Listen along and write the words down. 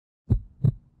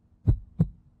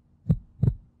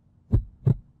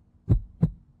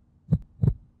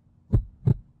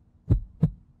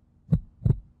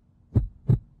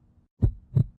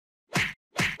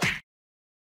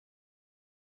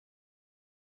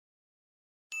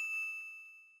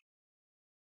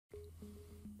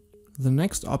The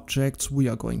next objects we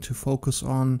are going to focus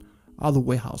on are the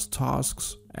warehouse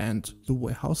tasks and the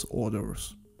warehouse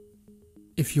orders.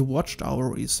 If you watched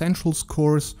our Essentials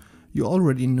course, you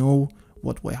already know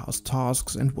what warehouse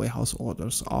tasks and warehouse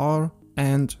orders are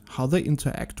and how they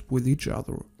interact with each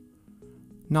other.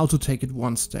 Now, to take it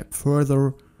one step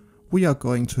further, we are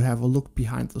going to have a look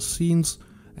behind the scenes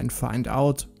and find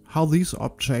out how these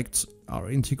objects are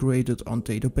integrated on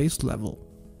database level.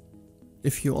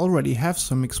 If you already have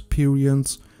some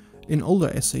experience in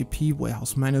older SAP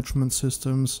warehouse management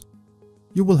systems,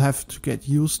 you will have to get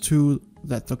used to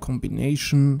that the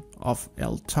combination of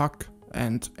LTUC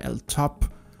and LTUP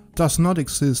does not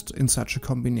exist in such a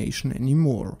combination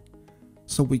anymore.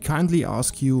 So we kindly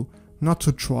ask you not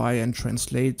to try and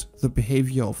translate the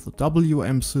behavior of the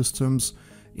WM systems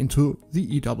into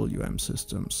the EWM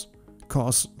systems,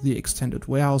 cause the Extended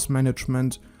Warehouse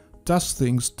Management does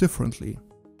things differently.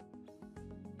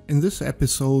 In this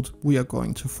episode, we are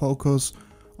going to focus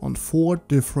on 4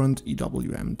 different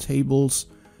EWM tables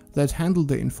that handle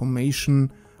the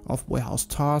information of warehouse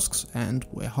tasks and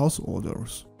warehouse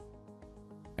orders.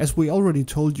 As we already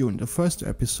told you in the first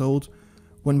episode,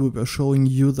 when we were showing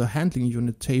you the handling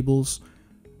unit tables,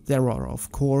 there are of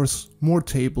course more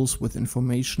tables with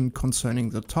information concerning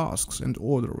the tasks and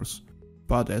orders,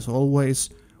 but as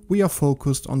always, we are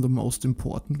focused on the most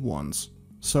important ones.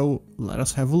 So let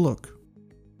us have a look.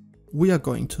 We are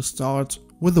going to start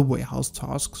with the warehouse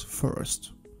tasks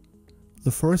first.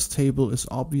 The first table is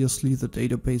obviously the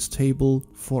database table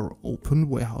for open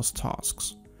warehouse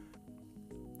tasks.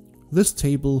 This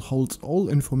table holds all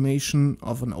information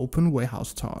of an open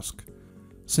warehouse task.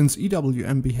 Since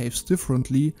EWM behaves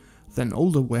differently than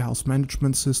older warehouse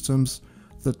management systems,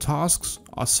 the tasks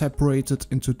are separated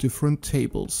into different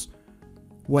tables,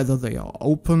 whether they are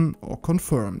open or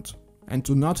confirmed, and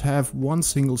do not have one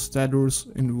single status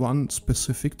in one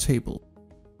specific table.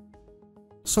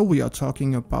 So we are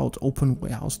talking about open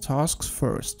warehouse tasks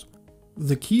first.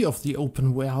 The key of the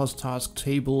open warehouse task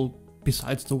table,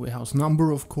 besides the warehouse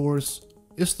number of course,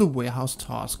 is the warehouse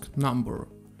task number.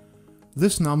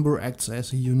 This number acts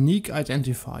as a unique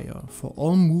identifier for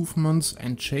all movements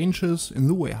and changes in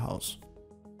the warehouse.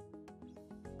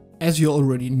 As you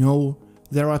already know,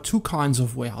 there are 2 kinds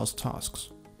of warehouse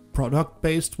tasks: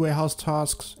 product-based warehouse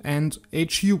tasks and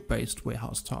HU-based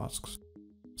warehouse tasks.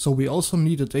 So we also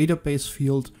need a database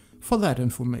field for that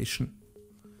information.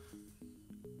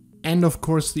 And of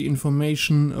course the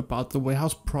information about the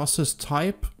warehouse process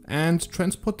type and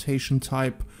transportation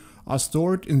type are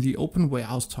stored in the open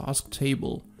warehouse task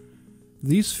table.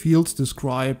 These fields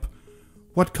describe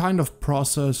what kind of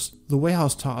process the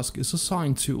warehouse task is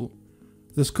assigned to.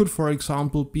 This could, for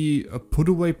example, be a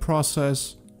put-away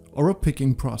process or a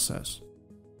picking process.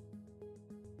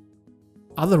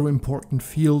 Other important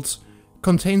fields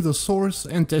contain the source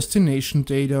and destination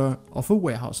data of a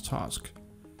warehouse task.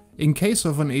 In case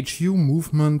of an HU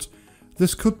movement,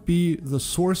 this could be the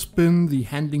source bin the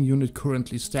handling unit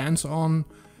currently stands on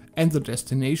and the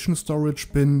destination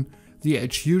storage bin the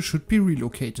HU should be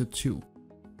relocated to.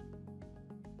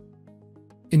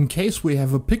 In case we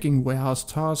have a picking warehouse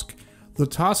task, the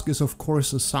task is of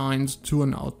course assigned to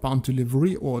an outbound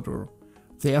delivery order.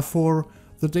 Therefore,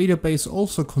 the database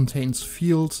also contains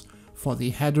fields for the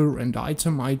header and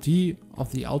item ID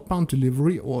of the outbound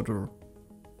delivery order.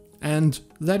 And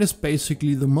that is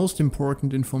basically the most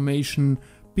important information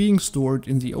being stored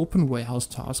in the open warehouse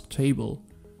task table.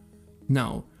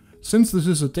 Now, since this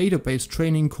is a database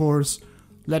training course,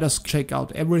 let us check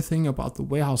out everything about the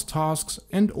warehouse tasks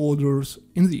and orders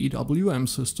in the EWM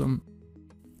system.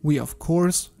 We of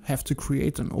course have to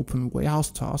create an open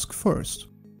warehouse task first.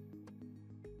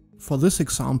 For this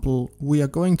example, we are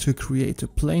going to create a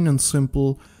plain and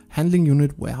simple handling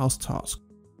unit warehouse task.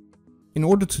 In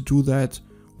order to do that,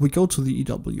 we go to the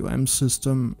EWM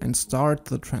system and start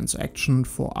the transaction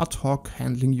for ad hoc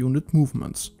handling unit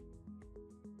movements.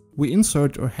 We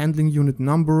insert a handling unit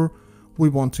number we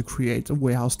want to create a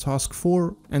warehouse task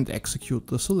for and execute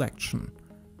the selection.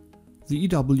 The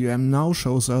EWM now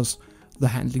shows us the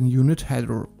handling unit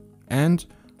header and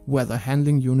where the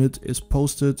handling unit is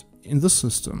posted in the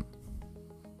system.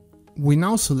 We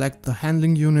now select the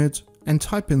handling unit and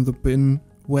type in the bin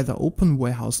where the open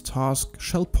warehouse task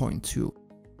shall point to.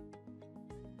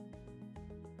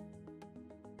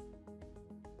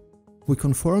 We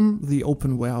confirm the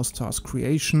open warehouse task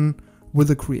creation with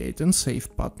the Create and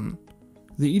Save button.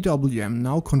 The EWM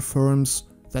now confirms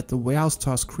that the warehouse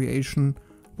task creation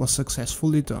was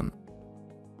successfully done.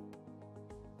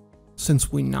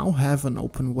 Since we now have an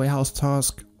open warehouse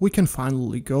task, we can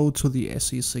finally go to the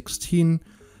SE16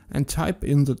 and type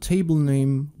in the table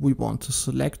name we want to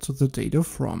select the data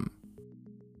from.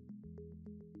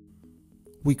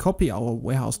 We copy our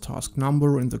warehouse task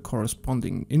number in the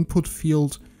corresponding input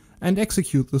field and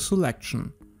execute the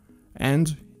selection.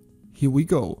 And here we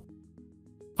go.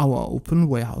 Our open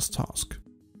warehouse task.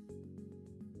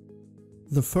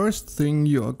 The first thing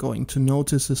you are going to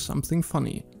notice is something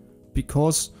funny,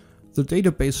 because the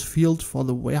database field for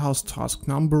the warehouse task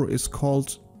number is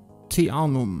called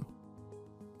TANUM,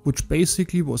 which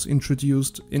basically was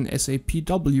introduced in SAP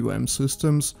WM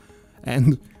systems,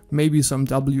 and maybe some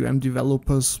WM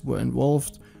developers were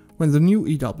involved when the new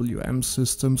EWM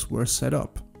systems were set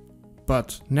up.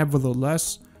 But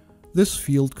nevertheless, this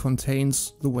field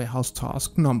contains the warehouse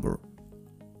task number.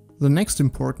 The next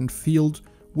important field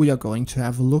we are going to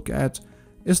have a look at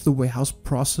is the warehouse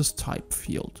process type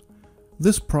field.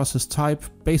 This process type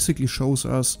basically shows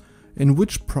us in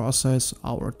which process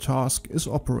our task is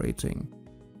operating.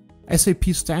 SAP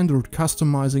Standard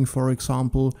Customizing, for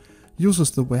example,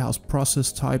 uses the warehouse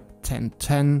process type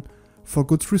 1010 for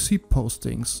goods receipt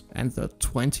postings and the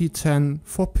 2010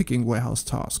 for picking warehouse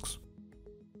tasks.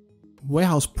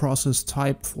 Warehouse process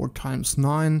type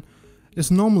 4x9 is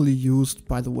normally used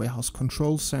by the warehouse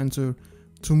control center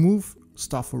to move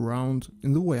stuff around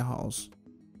in the warehouse.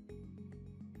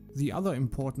 The other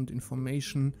important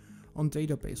information on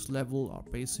database level are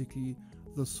basically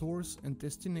the source and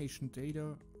destination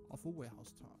data of a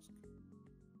warehouse task.